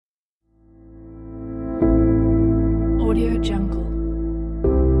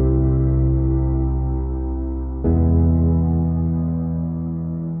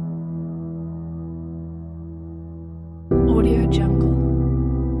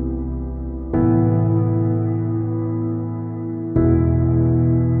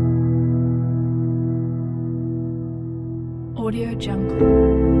Jungle.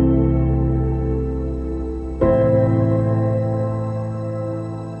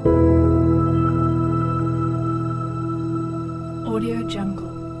 Audio Jungle.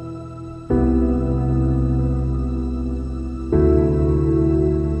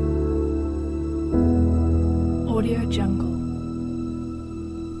 Audio Jungle.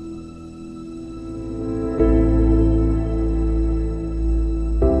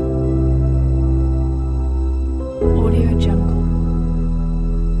 Audio Jungle.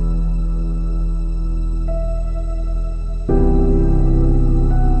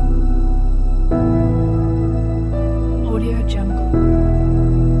 Audio Jungle.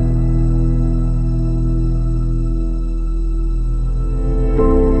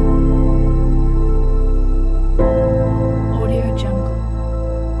 Audio Jungle.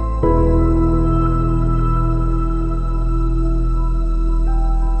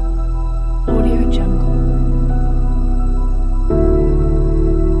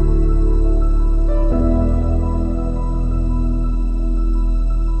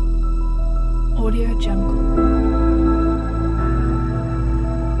 Audio Jungle.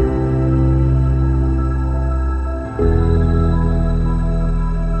 Audio Jungle.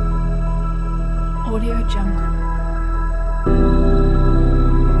 Audio Jungle.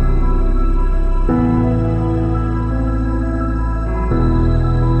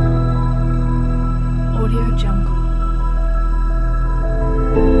 Audio Jungle.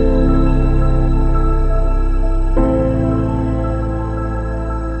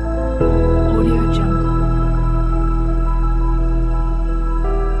 Audio Jungle.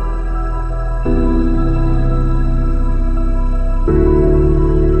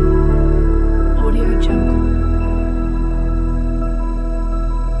 Audio Jungle.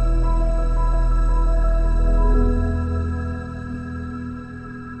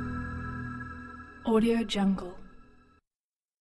 Audio Jungle.